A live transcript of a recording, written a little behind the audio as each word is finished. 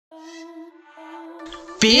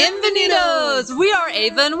Bienvenidos! We are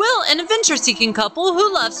Ava and Will, an adventure-seeking couple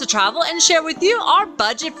who loves to travel and share with you our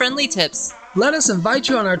budget-friendly tips. Let us invite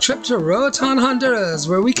you on our trip to Roatan, Honduras,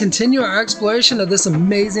 where we continue our exploration of this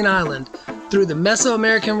amazing island through the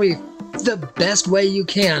Mesoamerican Reef the best way you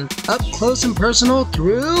can, up close and personal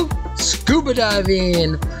through scuba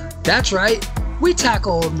diving. That's right, we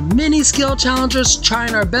tackled many skill challenges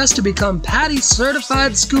trying our best to become PADI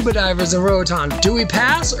certified scuba divers in Roatan. Do we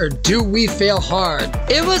pass or do we fail hard?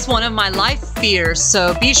 It was one of my life fears,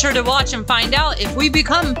 so be sure to watch and find out if we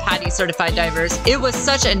become PADI certified divers. It was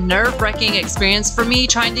such a nerve-wracking experience for me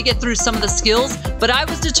trying to get through some of the skills, but I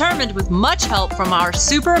was determined with much help from our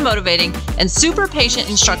super motivating and super patient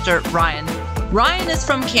instructor, Ryan. Ryan is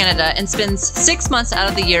from Canada and spends 6 months out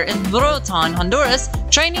of the year in Roatan, Honduras,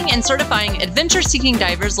 training and certifying adventure-seeking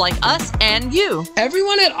divers like us and you.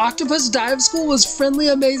 Everyone at Octopus Dive School was friendly,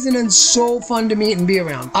 amazing, and so fun to meet and be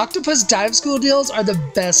around. Octopus Dive School deals are the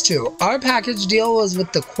best too. Our package deal was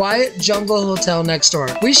with the Quiet Jungle Hotel next door.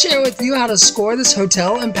 We share with you how to score this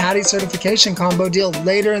hotel and PADI certification combo deal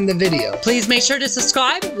later in the video. Please make sure to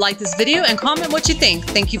subscribe, like this video, and comment what you think.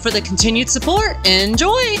 Thank you for the continued support.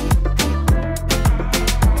 Enjoy!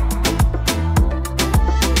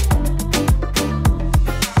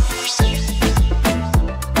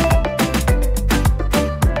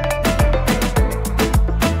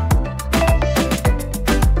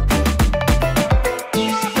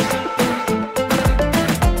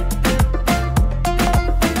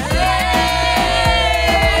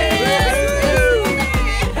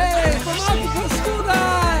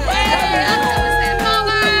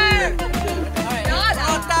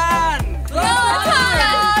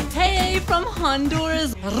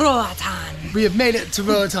 Honduras, Roatan. We have made it to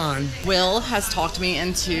Roatan. Will has talked me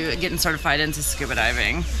into getting certified into scuba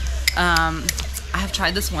diving. I have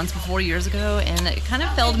tried this once before years ago and it kind of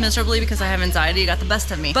failed miserably because I have anxiety. It got the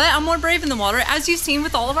best of me. But I'm more brave in the water, as you've seen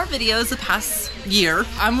with all of our videos the past year.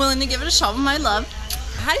 I'm willing to give it a shot with my love.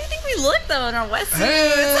 How do you think we look though in our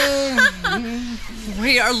wetsuits?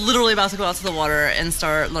 We are literally about to go out to the water and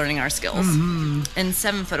start learning our skills in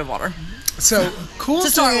 7 foot of water. So cool to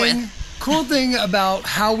start with. Cool thing about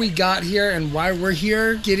how we got here and why we're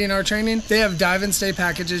here getting our training, they have dive and stay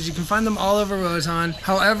packages. You can find them all over Roatan.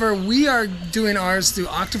 However, we are doing ours through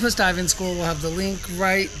Octopus Diving School. We'll have the link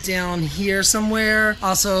right down here somewhere.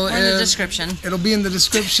 Also in the description. It'll be in the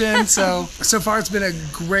description. So far it's been a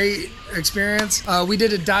great experience. We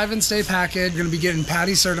did a dive and stay package. We're gonna be getting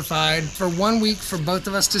PADI certified for 1 week for both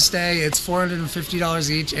of us to stay. It's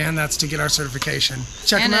 $450 each, and that's to get our certification.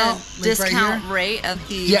 Check them out. And a discount rate at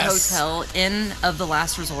the hotel in of the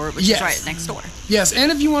last resort, which is right next door. Yes,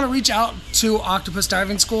 and if you want to reach out to Octopus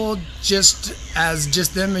Diving School just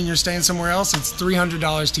them and you're staying somewhere else, it's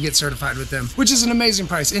 $300 to get certified with them, which is an amazing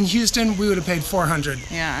price. In Houston, we would have paid $400.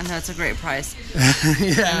 Yeah, and that's a great price.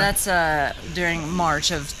 Yeah. And that's during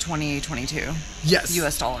March of 2022. Yes.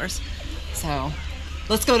 US dollars. So,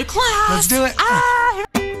 let's go to class. Let's do it.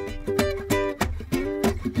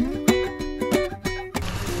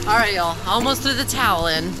 Alright y'all, almost threw the towel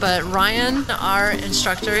in, but Ryan, our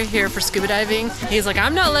instructor here for scuba diving, he's like,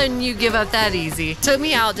 I'm not letting you give up that easy. Took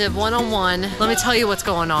me out, did one-on-one. Let me tell you what's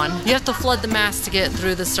going on. You have to flood the mask to get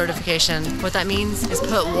through this certification. What that means is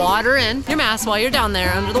put water in your mask while you're down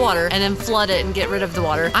there under the water and then flood it and get rid of the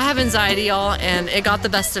water. I have anxiety y'all, and it got the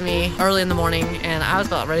best of me early in the morning, and I was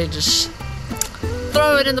about ready to just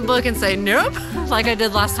throw it in the book and say nope, like I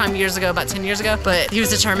did last time years ago, about 10 years ago. But he was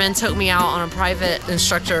determined, took me out on a private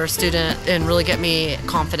instructor student and really get me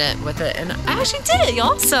confident with it. And I actually did it,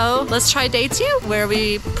 y'all. So let's try day 2 where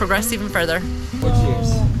we progress even further.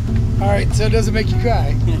 Cheers. All right, so it doesn't make you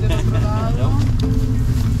cry.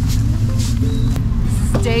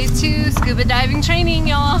 Day 2 scuba diving training,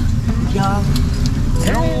 y'all.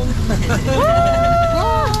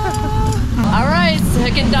 All right,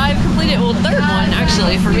 second dive completed. Well, third one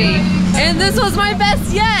actually for me. And this was my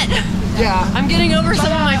best yet. Yeah. I'm getting over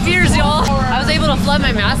some of my fears, y'all. I was able to flood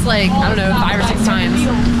my mask like, I don't know, 5 or 6 times.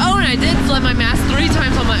 Oh, and I did flood my mask 3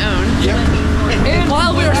 times on my own. Yep. And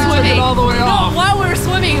while we were swimming. All the way off. No, while we were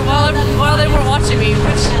swimming, while they were watching me.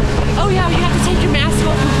 Which, oh yeah, you have to take your mask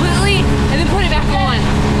off completely and then put it back on.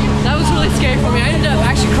 That was really scary for me. I ended up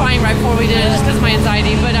actually crying right before we did it just because of my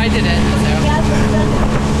anxiety, but I did it. So.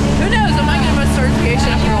 Who knows? I might get my certification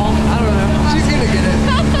after all. I don't know. She's gonna get it.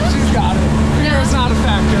 She's got it. Fear is not a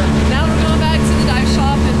factor. Now we're going back to the dive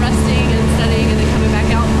shop and resting and studying and then coming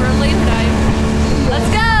back out for a laser dive. Let's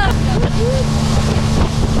go!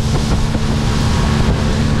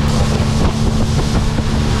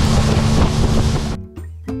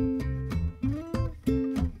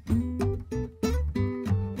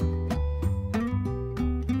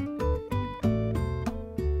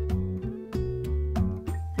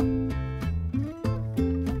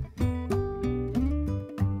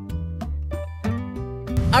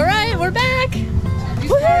 All right, we're back.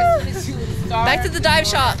 Back to the dive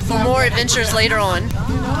shop for more adventures later on.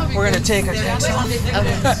 We're gonna take our tanks off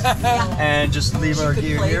and just leave our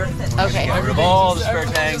gear here. Okay. Get rid of all the spare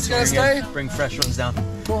tanks. Bring fresh ones down.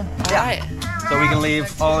 Cool. All right. So we can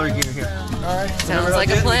leave all our gear here. All right. Sounds like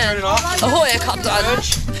a plan. Ahoy, a cop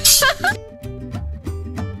dodge.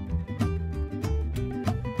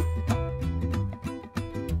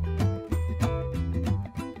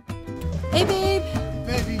 Hey, babe.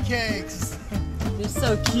 Baby cakes. You're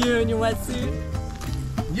so cute in your wetsuit.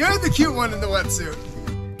 You're the cute one in the wetsuit.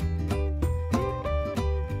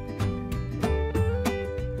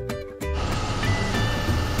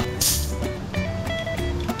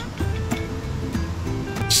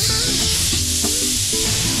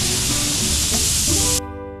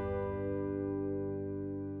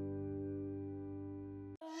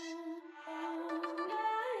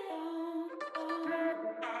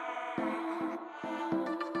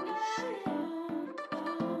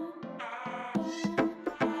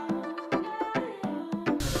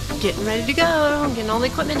 Getting ready to go. I'm getting all the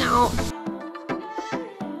equipment out.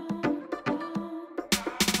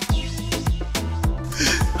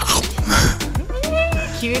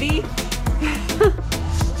 Cutie.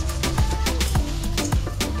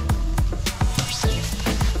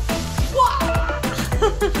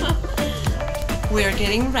 We are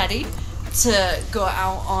getting ready to go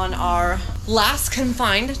out on our last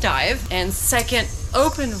confined dive and second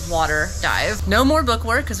open water dive. No more book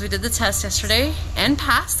work because we did the test yesterday and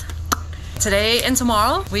passed. Today and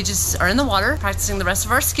tomorrow, we just are in the water practicing the rest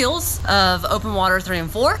of our skills of open water 3 and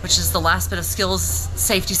 4, which is the last bit of skills,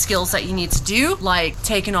 safety skills that you need to do, like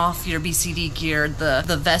taking off your BCD gear,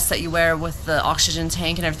 the vest that you wear with the oxygen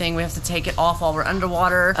tank and everything. We have to take it off while we're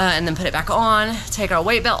underwater and then put it back on, take our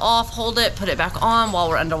weight belt off, hold it, put it back on while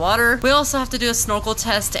we're underwater. We also have to do a snorkel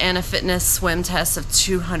test and a fitness swim test of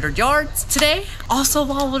 200 yards today. Also,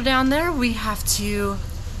 while we're down there, we have to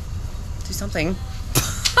do something.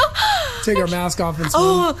 Take our mask off and swim.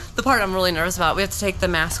 Oh, the part I'm really nervous about. We have to take the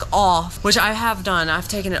mask off, which I have done. I've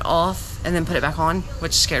taken it off and then put it back on,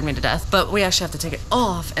 which scared me to death. But we actually have to take it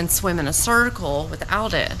off and swim in a circle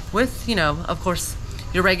without it. With, you know, of course,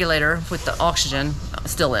 your regulator with the oxygen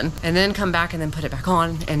still in. And then come back and then put it back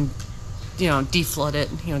on and, you know, deflood it,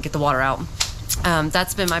 you know, get the water out.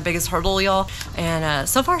 That's been my biggest hurdle, y'all, and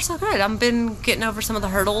so far so good. I've been getting over some of the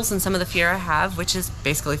hurdles and some of the fear I have, which is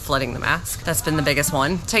basically flooding the mask. That's been the biggest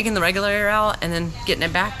one. Taking the regulator out and then getting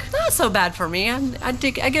it back, not so bad for me. I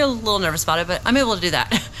get a little nervous about it, but I'm able to do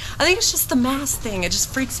that. I think it's just the mask thing. It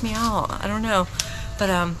just freaks me out. I don't know, but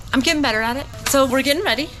I'm getting better at it. So we're getting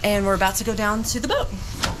ready, and we're about to go down to the boat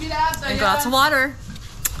and go out to water.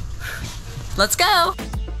 Let's go.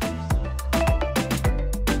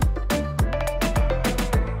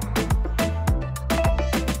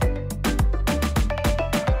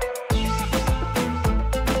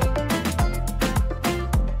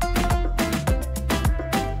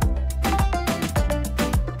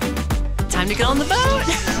 Time to get on the boat.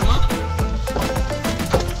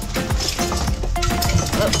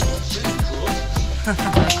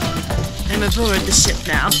 I'm aboard the ship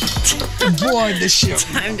now. Aboard the ship.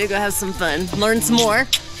 Time to go have some fun. Learn some more.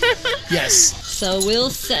 Yes. So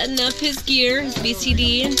Will's setting up his gear, his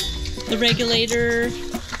BCD, the regulator,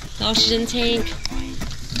 the oxygen tank.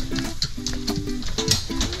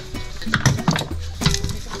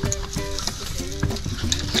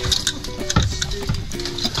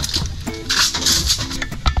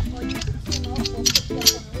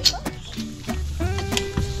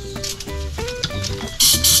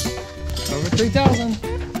 Over 3,000.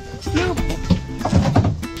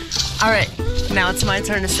 All right, now it's my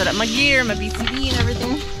turn to set up my gear, my BCD and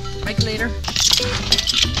everything. Regulator.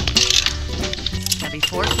 That'd be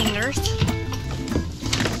 4 fingers.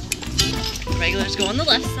 The regulators go on the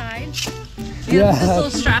left side. Yeah. This little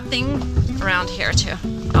strap thing around here too.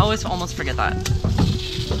 I always almost forget that.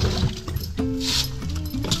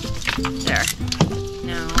 There.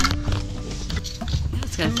 Now,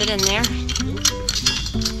 it's gonna fit in there.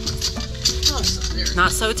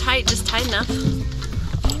 Not so tight, just tight enough.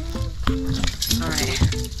 All right.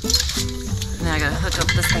 Now I gotta hook up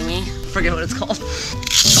this thingy. Forget what it's called.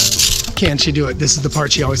 Can she do it? This is the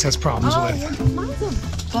part she always has problems with. Mine's a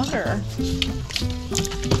bugger.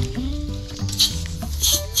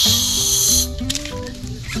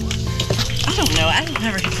 I don't know. I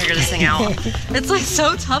never can figure this thing out. It's like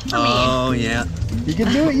so tough for me. Oh, yeah. You can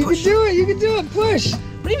do it. You can do it. You can do it. Push.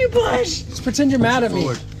 What do you mean push? Just pretend you're mad at me.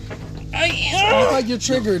 Forward. Act like you're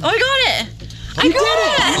triggered. Oh, I got it. I You got did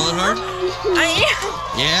it. it. Pull it hard. I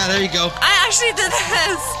Yeah, there you go. actually did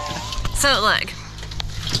this. So look.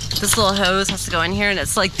 This little hose has to go in here, and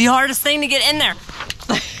it's like the hardest thing to get in there.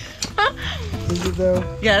 Is it though?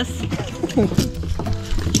 Yes.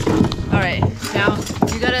 All right, now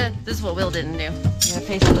you gotta, this is what Will didn't do. You gotta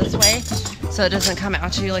face it this way so it doesn't come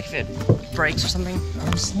out to you like if it breaks or something.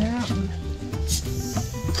 Oh snap.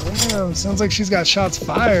 Damn, sounds like she's got shots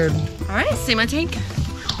fired. All right, see my tank?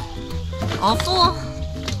 All full. All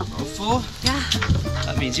full? Yeah.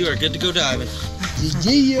 That means you are good to go diving.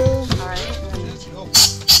 Yeah. All right.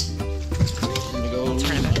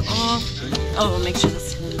 Turn it back off. Oh, make sure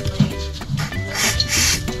this is in place.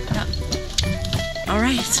 Yep. All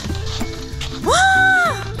right. Woo!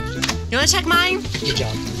 You wanna check mine? Good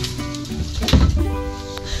job.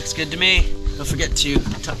 It's good to me. Don't forget to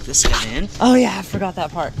tuck this guy in. Oh yeah, I forgot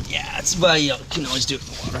that part. Yeah, that's why you can always do it in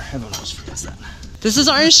the water. Everyone always forgets that. This is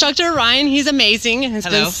our instructor, Ryan. He's amazing. He's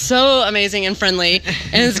Hello. been so amazing and friendly,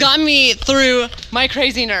 and has gotten me through my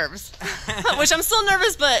crazy nerves. Which I'm still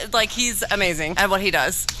nervous, but like he's amazing at what he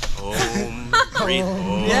does. Breathe.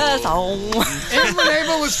 Yes. And when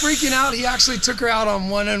Ava was freaking out, he actually took her out on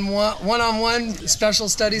one-on-one special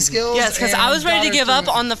study skills. Yes, because I was ready to give up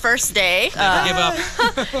on the first day. Give up.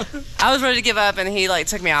 I was ready to give up, and he like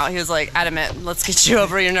took me out. He was like adamant, let's get you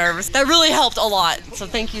over your nerves. That really helped a lot. So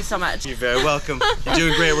thank you so much. You're very welcome. You're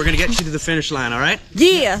doing great. We're gonna get you to the finish line, all right?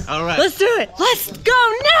 Yeah. All right. Let's do it. Let's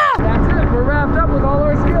go now. That's it. We're wrapped up with all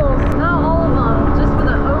our skills. Not all of them, just for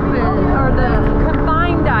the open or the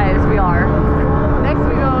confined dives we are. Next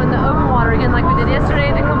we go in the open water again like we did yesterday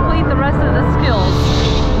to complete the rest of the skills.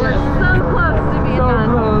 We're so close to being done.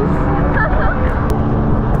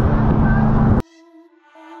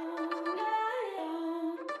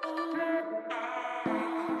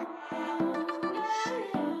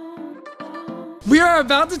 We are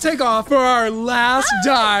about to take off for our last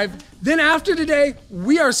dive. Then after today,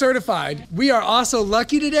 we are certified. We are also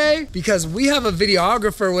lucky today because we have a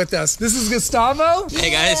videographer with us. This is Gustavo. Hey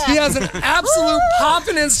guys. He has an absolute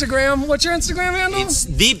poppin' Instagram. What's your Instagram handle? It's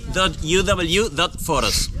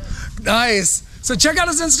deep.uw.photos. Nice. So check out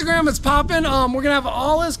his Instagram, it's poppin'. We're gonna have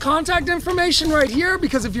all his contact information right here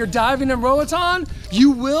because if you're diving in Roatan, you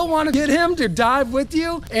will wanna get him to dive with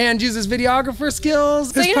you and use his videographer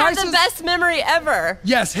skills. So you have the best memory ever.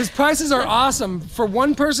 Yes, his prices are awesome. For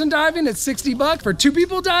one person diving, it's $60. For two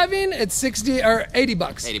people diving, it's 60 or $80.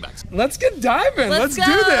 $80. Let's get diving. Let's go.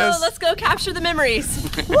 do this. Let's go capture the memories.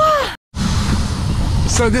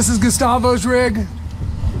 So this is Gustavo's rig.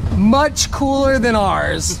 Much cooler than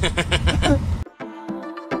ours.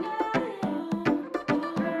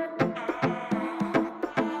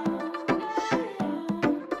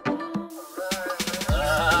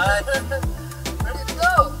 Ready to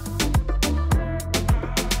go.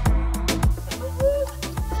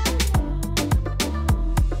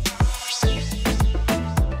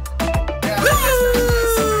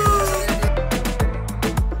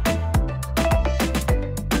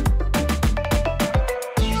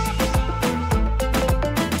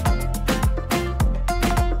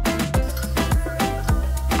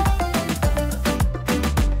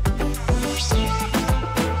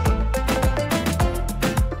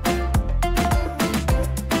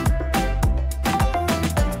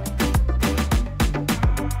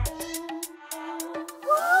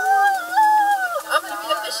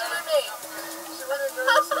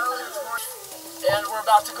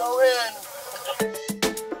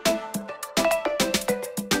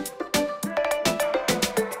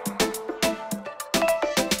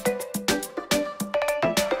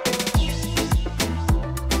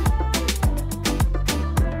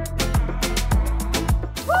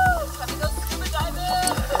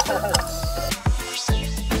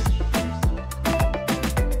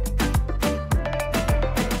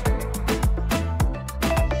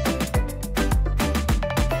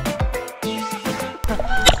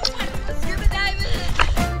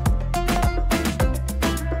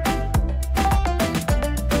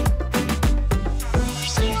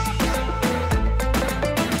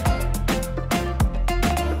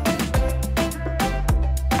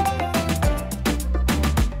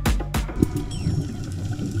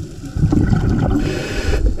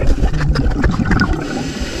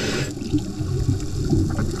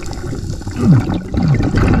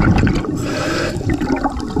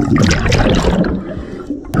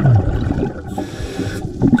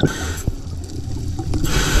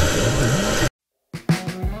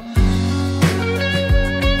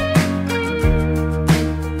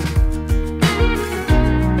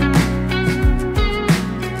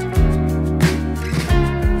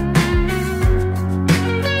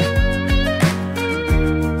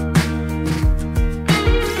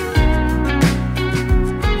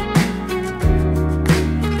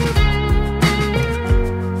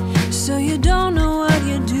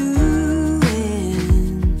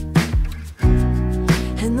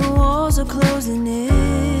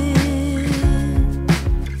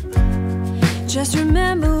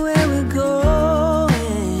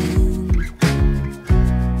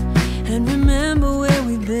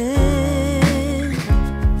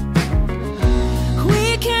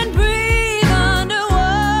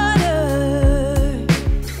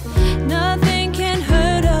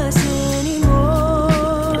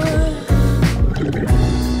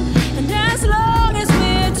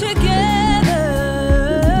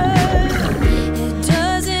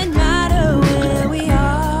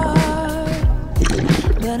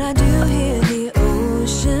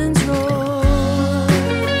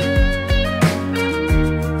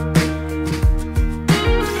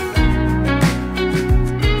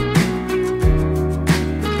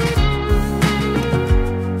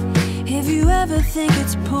 think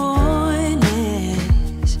it's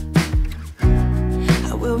pointless,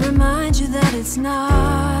 I will remind you that it's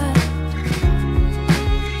not.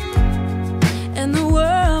 And the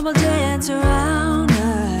world will dance around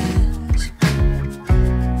us.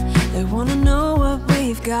 They wanna know what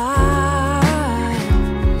we've got.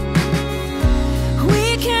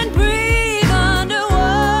 We can breathe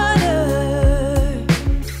underwater.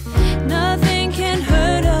 Nothing can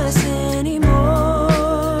hurt us anymore.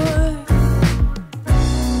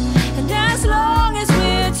 And as long as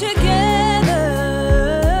we're together,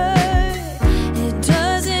 it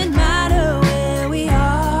doesn't matter where we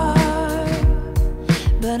are.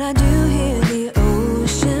 But I do hear the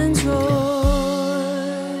oceans roar.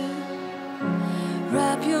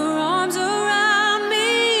 Wrap your arms around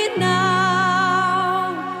me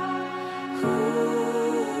now.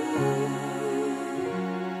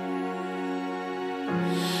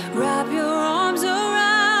 Wrap your arms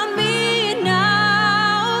around me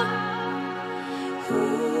now.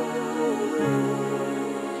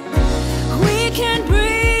 We can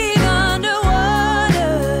breathe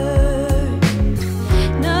underwater.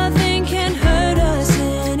 Nothing can hurt us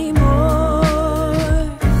anymore.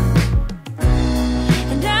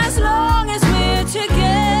 And as long as we're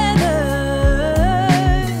together,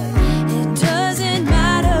 it doesn't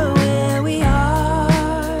matter where we are.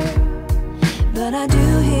 But I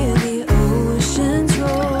do hear the oceans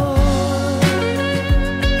roar.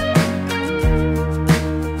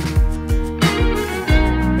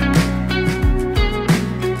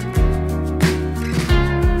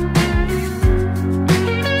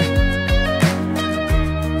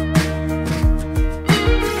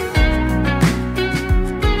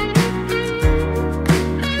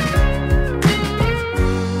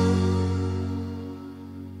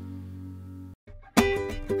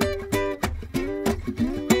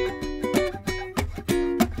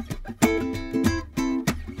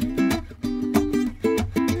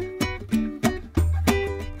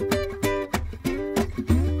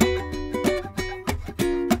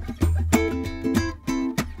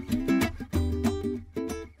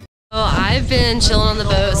 So I've been chilling on the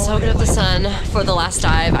boat, soaking up the sun for the last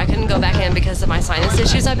dive. I couldn't go back in because of my sinus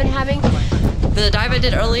issues I've been having. The dive I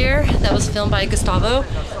did earlier, that was filmed by Gustavo,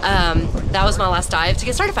 that was my last dive to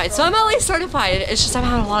get certified. So I'm at least certified. It's just I'm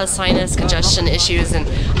having a lot of sinus congestion issues, and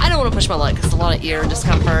I don't want to push my luck because it's a lot of ear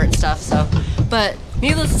discomfort and stuff. So, but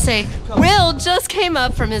needless to say, Will just came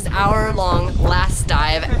up from his hour-long last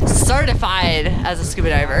dive, certified as a scuba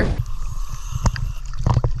diver.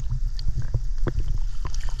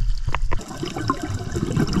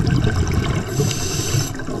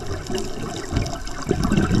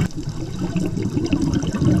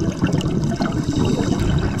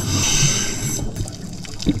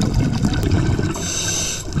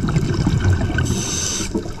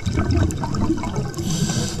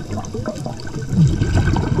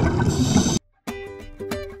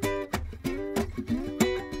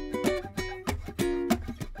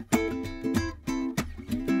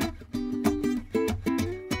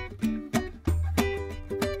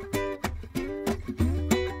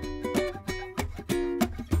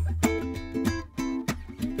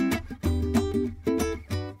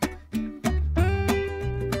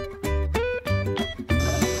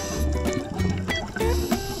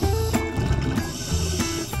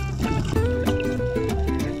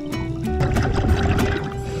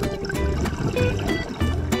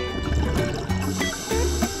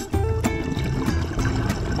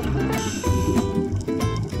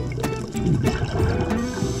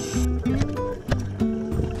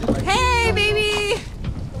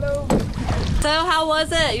 So how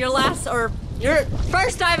was it? Your last or your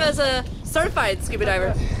first dive as a certified scuba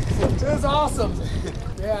diver? It was awesome.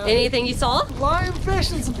 Yeah. Anything you saw?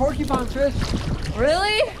 Lionfish and some porcupine fish.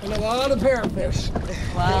 Really? And a lot of parrotfish.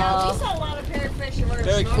 Wow. Yeah, we saw a lot of parrotfish and we're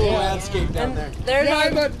Very cool landscape down there. There's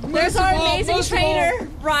our amazing trainer,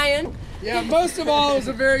 Ryan. Yeah, most of all, it was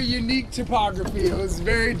a very unique topography. It was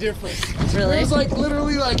very different. Really? It was like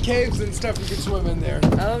literally like caves and stuff you could swim in there.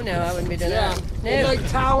 Oh no, I wouldn't be doing Yeah, that. and like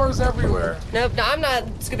towers everywhere. Nope, no, I'm not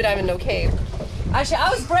scuba diving no cave. Actually,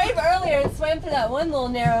 I was brave earlier and swam through that one little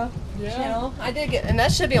narrow channel. I did get, and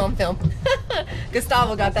that should be on film.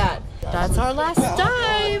 Gustavo got that. That's our last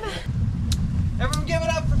dive. Everyone give it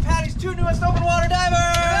up for PADI's 2 newest open water divers!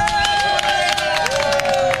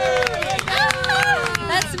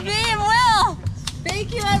 That's me and Will.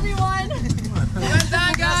 Thank you, everyone. Well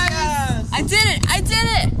done, guys! I did it. I did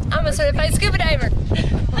it. I'm a certified scuba diver.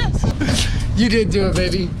 You did do it,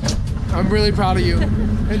 baby. I'm really proud of you.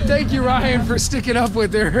 And thank you, Ryan, for sticking up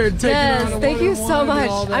with her and taking her on a thank you so one-on-one and much.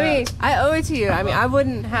 all that. I mean, I owe it to you. I mean, I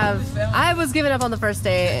wouldn't have. I was giving up on the first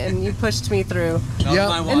day, and you pushed me through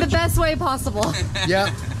in the best way possible.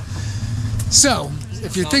 Yep. So,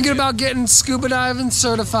 if you're thinking about getting scuba diving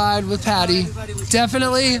certified with PADI,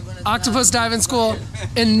 definitely Octopus Diving School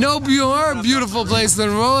in no more beautiful place than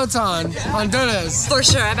Roatan, Honduras. For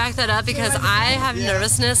sure, I back that up because I have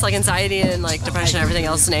nervousness, like anxiety and like depression, everything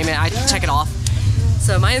else, name it. I check it off.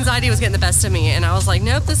 So my anxiety was getting the best of me, and I was like,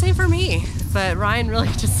 nope, this ain't for me. But Ryan really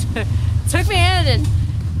just took me in and,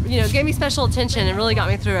 you know, gave me special attention and really got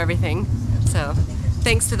me through everything. So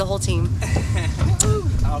thanks to the whole team.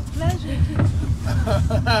 Our pleasure.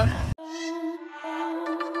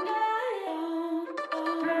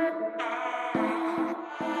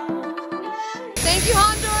 Thank you,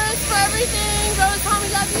 Honduras, for everything. Roatan, we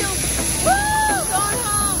love you. Woo! Going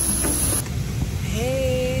home.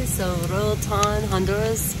 Hey, so Roatan,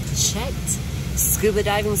 Honduras, checked. Scuba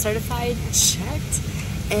diving certified, checked.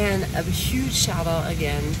 And a huge shout out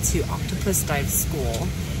again to Octopus Dive School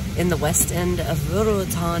in the west end of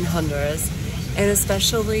Roatan, Honduras. And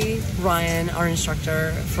especially Ryan, our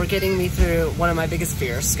instructor, for getting me through one of my biggest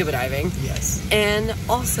fears, scuba diving. Yes. And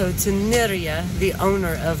also to Neria, the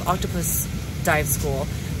owner of Octopus Dive School,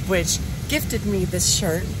 which gifted me this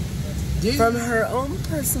shirt from her own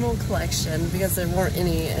personal collection because there weren't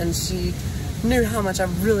any, and she knew how much I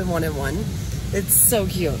really wanted one. It's so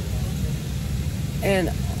cute. And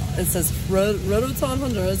it says Roatan,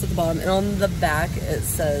 Honduras at the bottom, and on the back it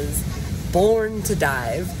says Born to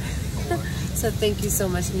Dive. So thank you so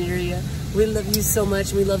much, Neria. We love you so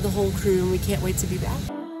much. We love the whole crew, and we can't wait to be back.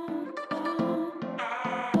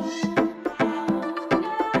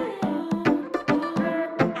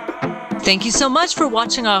 Thank you so much for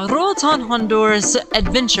watching our Roatan, Honduras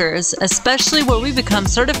adventures, especially where we become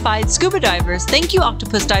certified scuba divers. Thank you,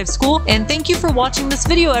 Octopus Dive School, and thank you for watching this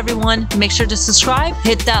video, everyone. Make sure to subscribe,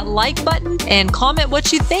 hit that like button, and comment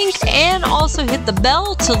what you think, and also hit the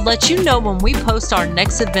bell to let you know when we post our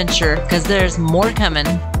next adventure, because there's more coming.